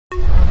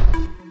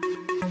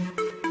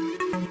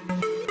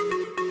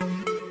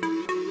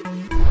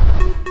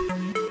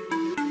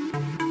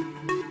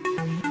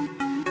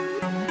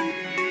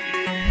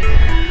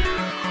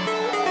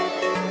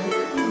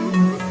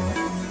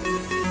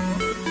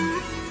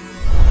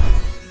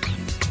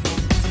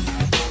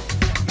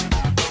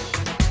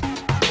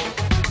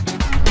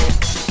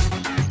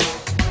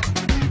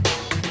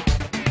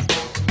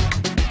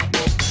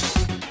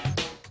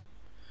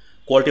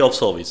quality of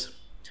service.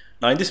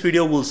 Now in this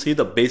video we'll see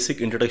the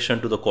basic introduction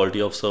to the quality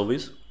of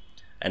service,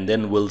 and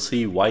then we'll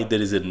see why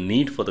there is a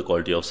need for the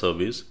quality of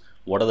service,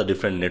 what are the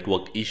different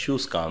network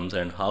issues comes,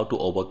 and how to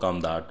overcome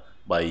that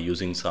by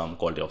using some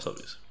quality of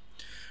service.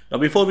 Now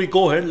before we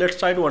go ahead, let's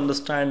try to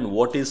understand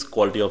what is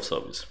quality of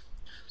service.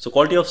 So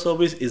quality of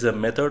service is a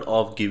method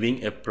of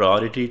giving a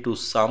priority to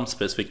some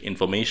specific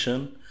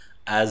information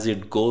as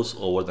it goes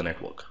over the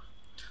network.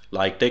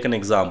 Like take an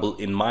example,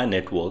 in my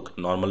network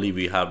normally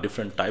we have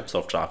different types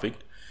of traffic.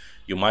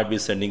 You might be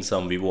sending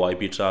some Vivo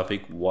IP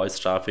traffic, voice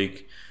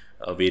traffic,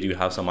 where you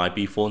have some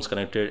IP phones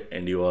connected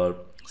and you are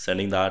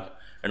sending that.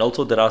 And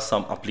also there are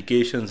some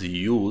applications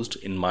used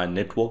in my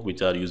network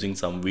which are using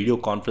some video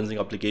conferencing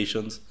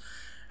applications.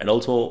 And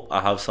also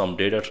I have some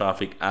data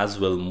traffic as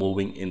well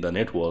moving in the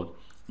network,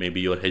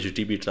 maybe your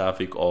HTTP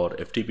traffic or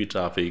FTP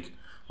traffic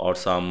or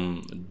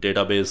some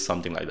database,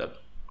 something like that.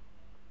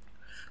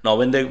 Now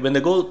when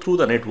they go through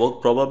the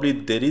network, probably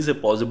there is a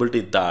possibility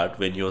that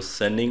when you're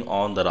sending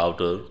on the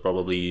router,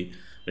 probably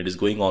it is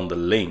going on the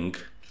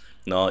link.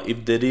 Now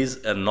if there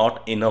is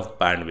not enough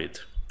bandwidth,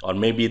 or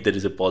maybe there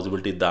is a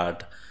possibility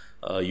that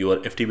your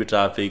FTP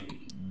traffic,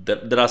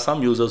 there are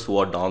some users who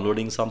are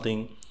downloading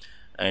something,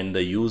 and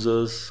the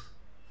users,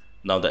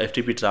 now the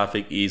FTP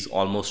traffic is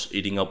almost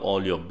eating up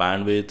all your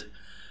bandwidth,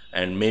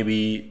 and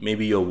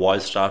maybe your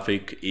voice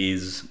traffic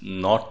is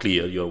not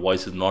clear, your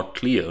voice is not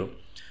clear.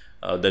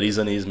 The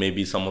reason is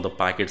maybe some of the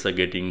packets are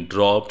getting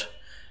dropped,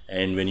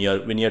 and when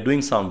you're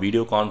doing some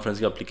video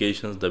conferencing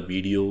applications, the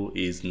video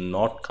is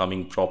not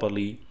coming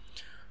properly.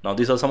 Now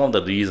these are some of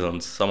the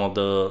reasons, some of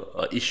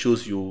the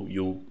issues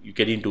you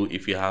get into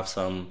if you have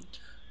some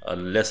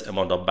less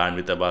amount of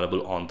bandwidth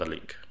available on the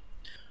link.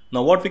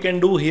 Now what we can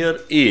do here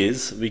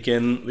is we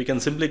can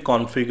simply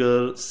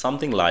configure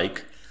something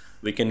like,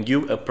 we can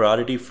give a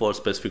priority for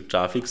specific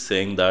traffic,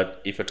 saying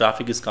that if a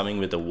traffic is coming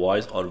with a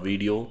voice or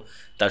video,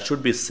 that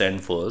should be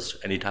sent first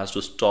and it has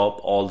to stop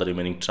all the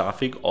remaining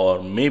traffic.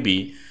 Or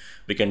maybe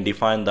we can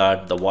define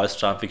that the voice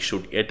traffic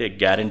should get a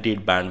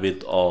guaranteed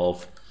bandwidth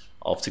of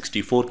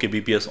 64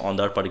 kbps on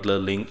that particular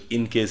link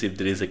in case if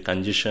there is a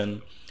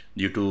congestion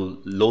due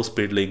to low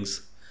speed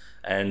links,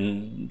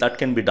 and that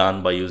can be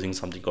done by using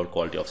something called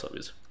quality of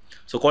service.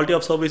 So quality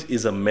of service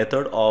is a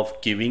method of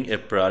giving a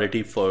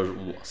priority for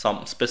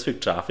some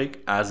specific traffic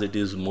as it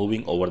is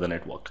moving over the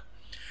network,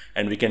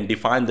 and we can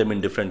define them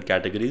in different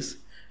categories,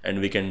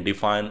 and we can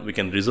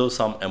reserve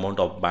some amount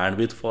of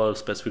bandwidth for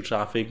specific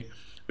traffic.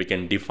 We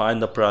can define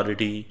the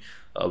priority.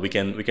 We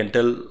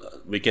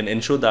can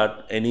ensure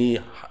that any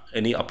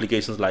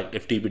applications like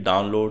FTP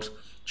downloads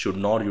should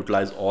not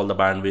utilize all the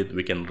bandwidth.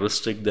 We can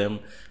restrict them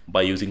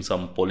by using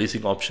some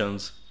policing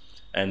options,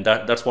 and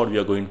that's what we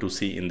are going to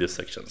see in these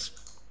sections.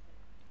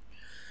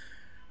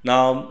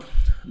 Now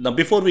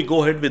before we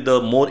go ahead with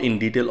the more in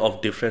detail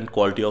of different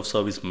quality of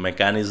service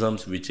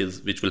mechanisms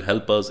which will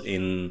help us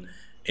in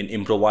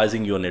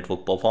improvising your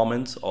network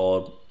performance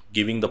or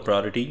giving the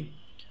priority,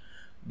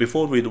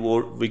 before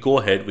we go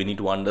ahead, we need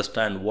to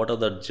understand what are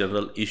the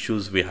general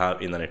issues we have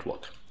in the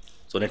network.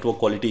 So network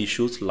quality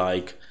issues,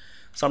 like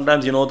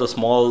sometimes the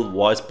small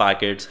voice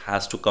packets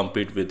has to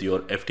compete with your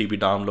FTP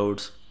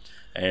downloads,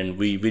 and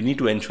we need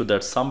to ensure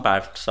that some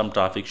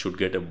traffic should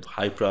get a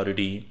high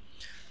priority,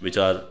 which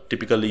are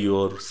typically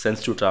your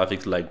sensitive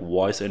traffics like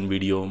voice and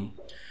video.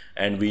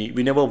 And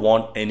we never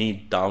want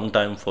any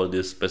downtime for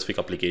these specific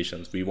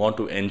applications. We want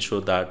to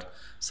ensure that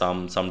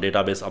some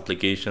database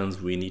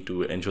applications, we need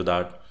to ensure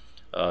that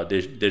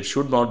there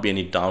should not be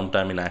any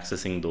downtime in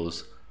accessing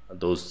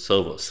those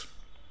servers.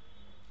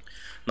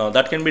 Now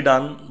that can be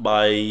done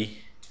by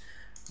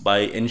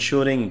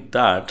ensuring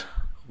that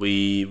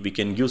we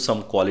can give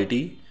some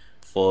quality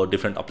for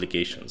different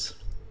applications.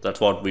 That's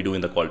what we do in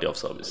the quality of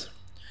service.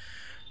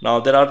 Now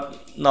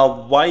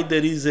why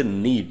there is a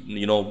need,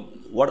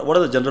 what are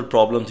the general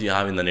problems you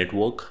have in the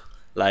network?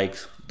 Like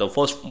the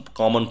first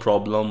common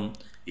problem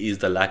is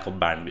the lack of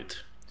bandwidth.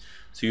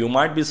 So you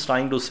might be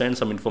trying to send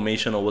some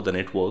information over the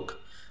network,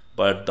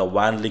 but the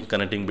WAN link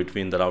connecting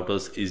between the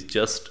routers is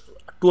just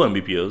 2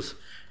 Mbps,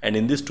 and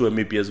in this 2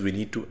 Mbps we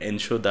need to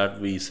ensure that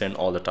we send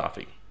all the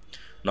traffic.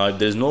 Now if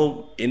there is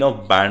no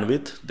enough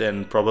bandwidth,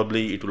 then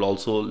probably it will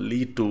also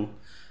lead to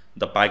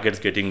the packets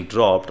getting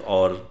dropped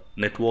or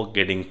network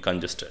getting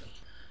congested.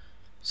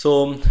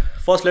 So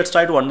first let's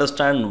try to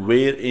understand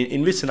where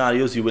in which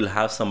scenarios you will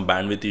have some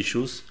bandwidth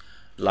issues.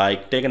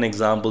 Like take an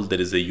example,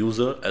 there is a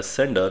user, a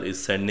sender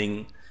is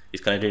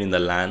connected in the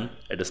LAN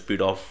at a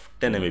speed of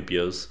 10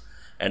 Mbps,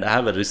 and I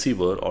have a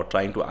receiver or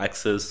trying to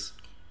access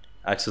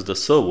the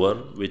server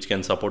which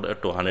can support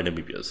up to 100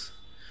 Mbps.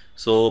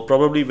 So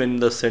probably when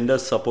the sender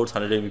supports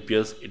 100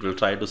 Mbps, it will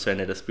try to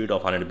send at a speed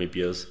of 100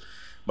 Mbps,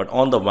 but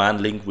on the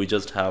WAN link we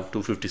just have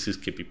 256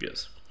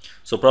 kbps.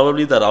 So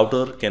probably the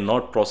router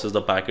cannot process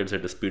the packets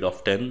at a speed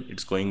of 10.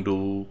 It's going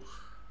to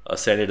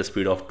send at a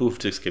speed of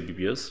 256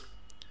 kbps,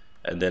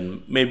 and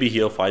then maybe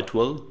here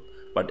 512,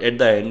 but at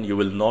the end you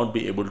will not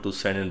be able to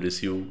send and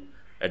receive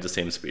at the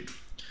same speed.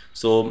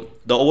 So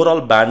the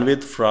overall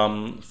bandwidth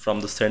from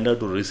the sender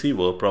to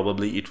receiver,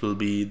 probably it will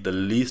be the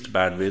least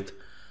bandwidth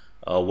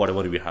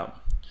whatever we have.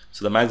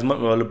 So the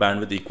maximum available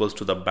bandwidth equals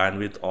to the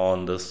bandwidth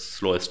on the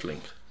slowest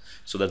link.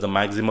 So that's the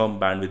maximum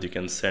bandwidth you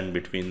can send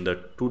between the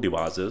two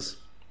devices.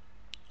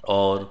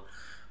 Or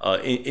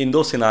in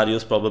those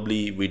scenarios,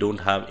 probably we don't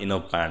have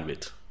enough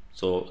bandwidth.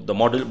 So the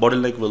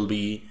bottleneck will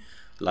be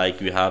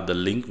like you have the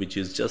link which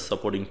is just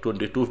supporting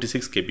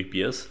 256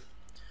 kbps,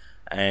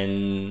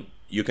 and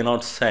you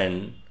cannot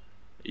send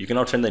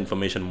the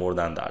information more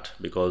than that,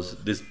 because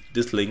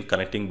this link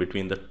connecting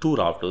between the two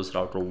routers,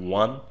 router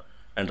 1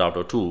 and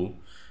router 2,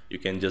 you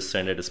can just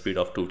send at a speed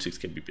of 256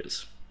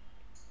 kbps.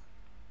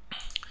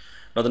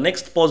 Now the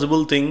next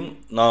possible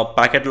thing, now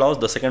packet loss.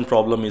 The second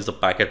problem is the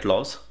packet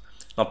loss.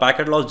 Now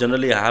packet loss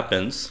generally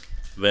happens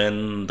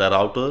when the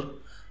router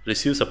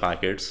receives the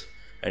packets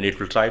and it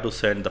will try to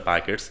send the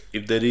packets.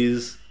 If there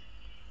is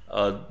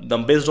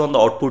based on the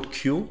output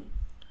queue,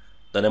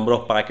 the number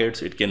of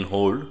packets it can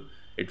hold,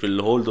 it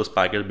will hold those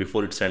packets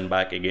before it send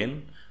back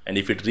again, and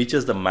if it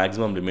reaches the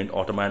maximum limit,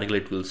 automatically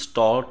it will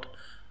start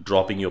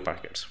dropping your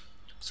packets.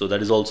 So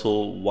that is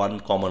also one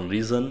common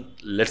reason.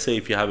 Let's say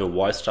if you have a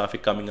voice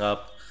traffic coming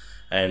up,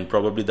 and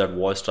probably that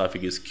voice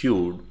traffic is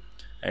queued,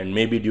 and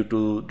maybe due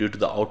to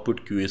the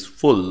output queue is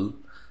full,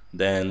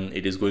 then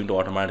it is going to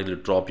automatically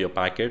drop your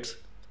packets.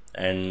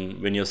 And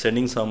when you're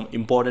sending some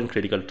important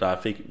critical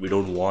traffic, we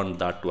don't want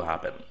that to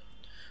happen.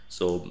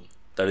 So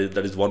that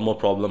is one more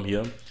problem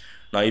here.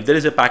 Now if there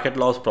is a packet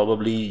loss,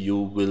 probably you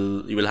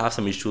will have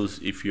some issues.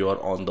 If you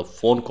are on the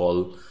phone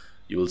call,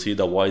 you will see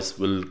the voice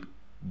will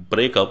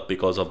break up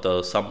because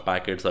of some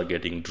packets are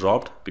getting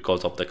dropped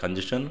because of the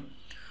congestion.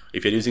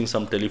 If you're using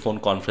some telephone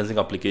conferencing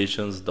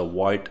applications, the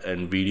voice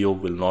and video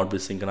will not be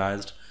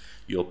synchronized.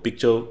 Your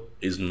picture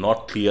is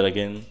not clear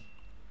again.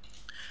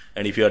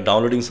 And if you are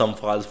downloading some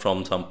files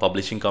from some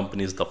publishing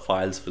companies, the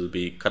files will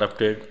be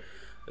corrupted.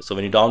 So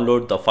when you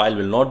download, the file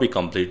will not be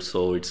complete.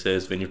 So it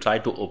says when you try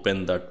to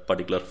open that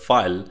particular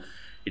file,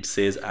 it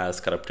says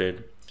as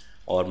corrupted.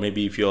 Or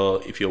maybe if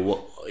you're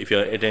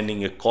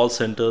attending a call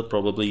center,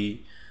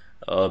 probably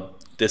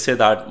they say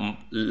that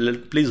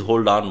please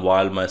hold on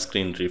while my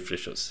screen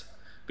refreshes,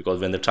 because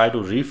when they try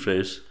to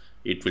refresh,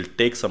 it will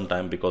take some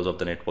time because of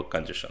the network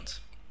congestions.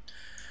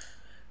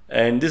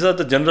 And these are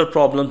the general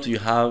problems you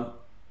have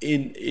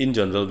in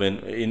general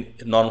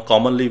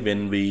non-commonly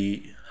when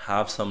we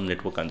have some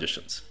network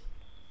congestions.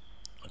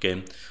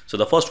 Okay, so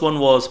the first one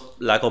was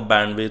lack of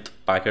bandwidth,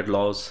 packet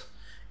loss.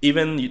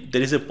 Even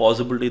there is a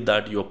possibility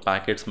that your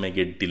packets may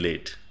get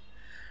delayed.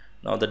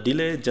 Now the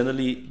delay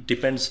generally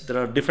depends. There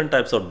are different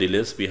types of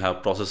delays. We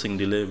have processing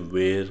delay,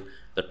 where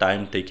the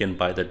time taken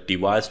by the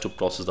device to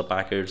process the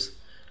packets.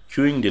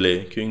 Queuing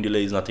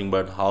delay is nothing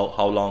but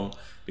how long,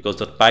 because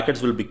the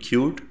packets will be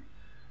queued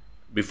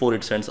before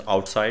it sends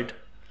outside.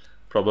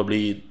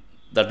 Probably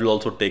that will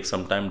also take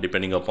some time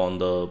depending upon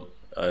the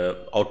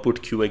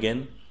output queue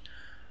again.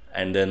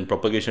 And then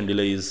propagation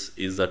delay is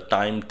the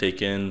time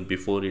taken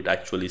before it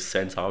actually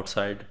sends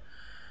outside.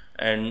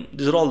 And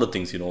these are all the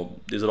things,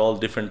 these are all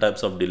different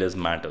types of delays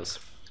matters.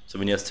 So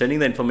when you're sending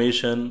the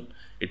information,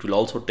 it will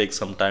also take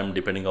some time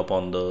depending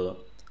upon the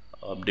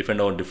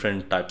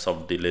different types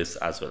of delays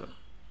as well.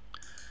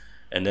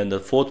 And then the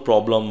fourth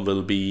problem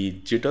will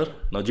be jitter.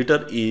 Now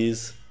jitter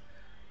is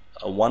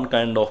one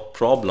kind of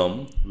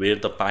problem where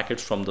the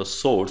packets from the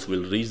source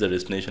will reach the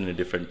destination in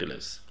different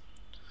delays.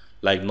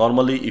 Like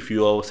normally if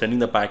you are sending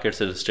the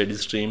packets at a steady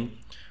stream,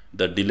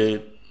 the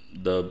delay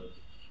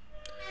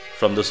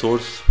from the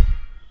source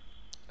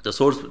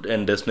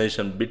and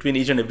destination, between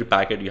each and every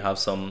packet you have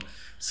some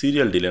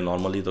serial delay,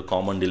 normally the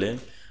common delay.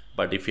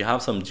 But if you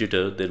have some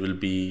jitter, there will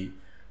be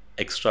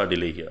extra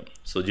delay here.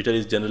 So jitter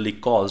is generally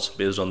caused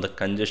based on the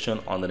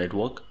congestion on the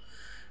network,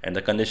 and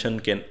the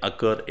congestion can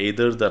occur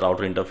either the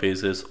router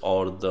interfaces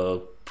or the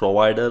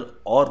provider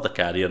or the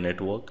carrier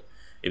network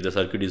if the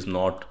circuit is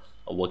not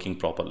working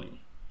properly.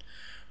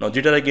 Now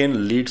jitter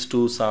again leads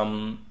to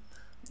some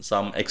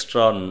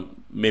extra,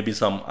 maybe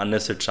some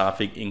unnecessary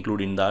traffic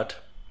including that.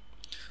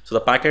 So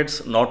the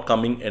packets not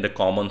coming at a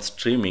common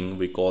streaming,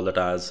 we call that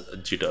as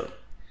jitter.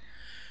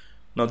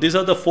 Now these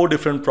are the 4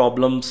 different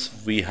problems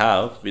we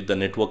have with the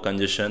network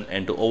congestion,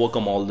 and to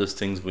overcome all these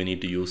things we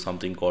need to use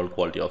something called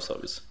quality of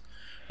service.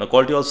 Now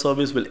quality of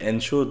service will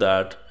ensure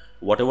that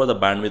whatever the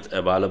bandwidth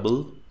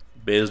available,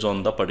 based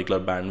on the particular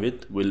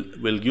bandwidth,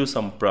 will give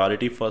some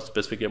priority for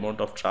specific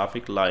amount of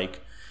traffic. Like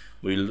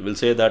we'll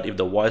say that if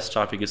the voice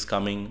traffic is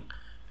coming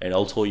and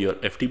also your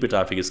FTP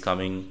traffic is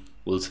coming,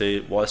 we'll say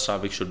voice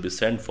traffic should be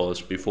sent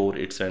first before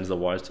it sends the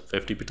voice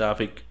FTP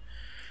traffic.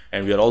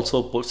 And we are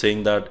also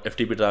saying that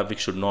FTP traffic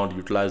should not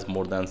utilize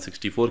more than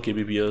 64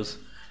 kbps.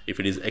 If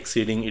it is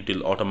exceeding, it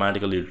will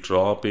automatically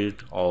drop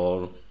it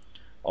or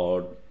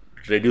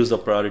reduce the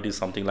priority,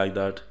 something like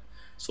that.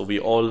 So we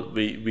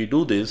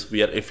do this.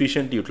 We are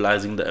efficiently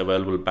utilizing the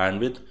available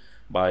bandwidth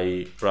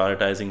by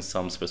prioritizing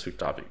some specific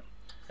traffic,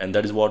 and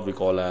that is what we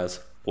call as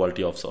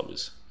quality of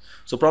service.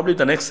 So probably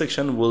the next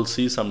section we'll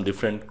see some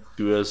different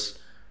QoS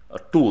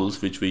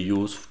tools which we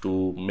use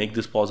to make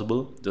this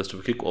possible. Just a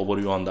quick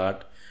overview on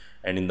that,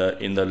 and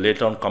in the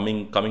later on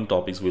coming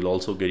topics we'll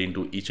also get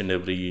into each and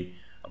every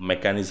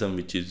mechanism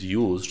which is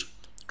used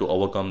to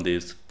overcome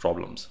these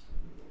problems.